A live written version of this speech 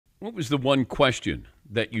What was the one question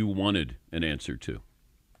that you wanted an answer to?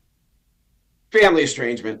 Family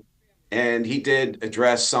estrangement. And he did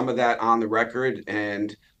address some of that on the record.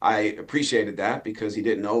 And I appreciated that because he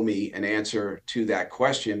didn't owe me an answer to that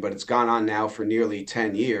question. But it's gone on now for nearly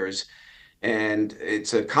 10 years. And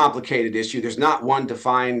it's a complicated issue. There's not one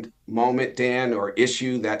defined moment, Dan, or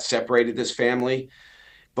issue that separated this family.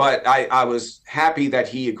 But I was happy that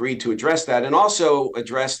he agreed to address that and also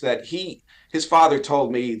address that his father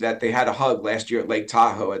told me that they had a hug last year at Lake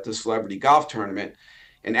Tahoe at the celebrity golf tournament.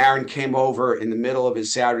 And Aaron came over in the middle of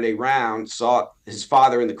his Saturday round, saw his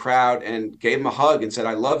father in the crowd, and gave him a hug and said,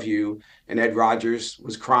 "I love you." And Ed Rodgers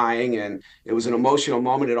was crying. And it was an emotional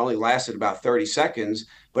moment. It only lasted about 30 seconds,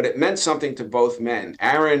 but it meant something to both men.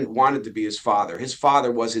 Aaron wanted to be his father. His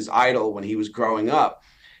father was his idol when he was growing up.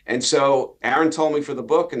 And so Aaron told me for the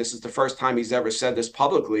book, and this is the first time he's ever said this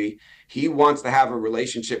publicly, he wants to have a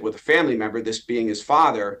relationship with a family member, this being his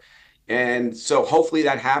father. And so hopefully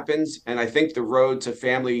that happens. And I think the road to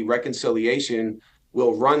family reconciliation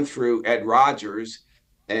will run through Ed Rodgers.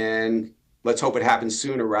 And let's hope it happens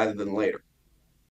sooner rather than later.